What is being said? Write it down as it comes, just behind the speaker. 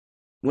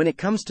When it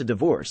comes to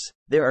divorce,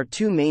 there are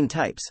two main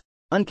types: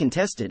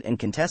 uncontested and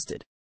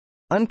contested.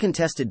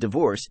 Uncontested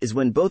divorce is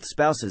when both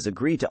spouses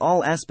agree to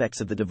all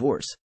aspects of the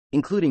divorce,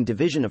 including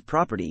division of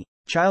property,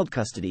 child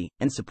custody,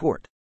 and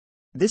support.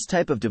 This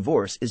type of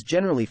divorce is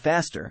generally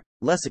faster,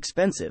 less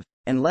expensive,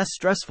 and less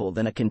stressful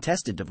than a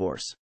contested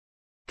divorce.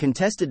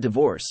 Contested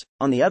divorce,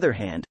 on the other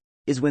hand,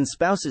 is when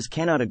spouses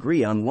cannot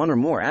agree on one or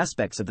more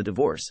aspects of the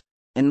divorce,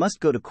 and must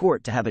go to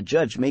court to have a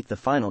judge make the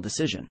final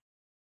decision.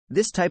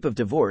 This type of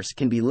divorce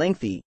can be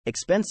lengthy,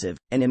 expensive,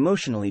 and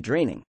emotionally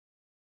draining.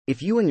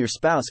 If you and your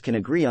spouse can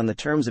agree on the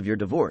terms of your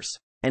divorce,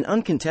 an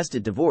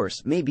uncontested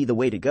divorce may be the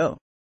way to go.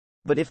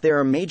 But if there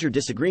are major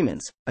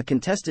disagreements, a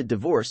contested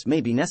divorce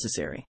may be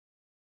necessary.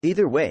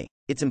 Either way,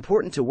 it's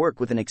important to work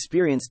with an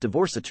experienced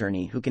divorce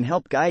attorney who can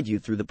help guide you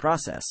through the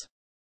process.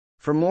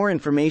 For more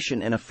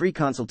information and a free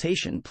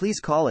consultation, please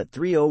call at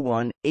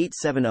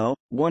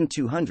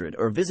 301-870-1200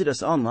 or visit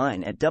us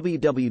online at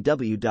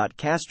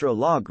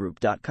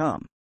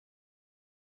www.castrolawgroup.com.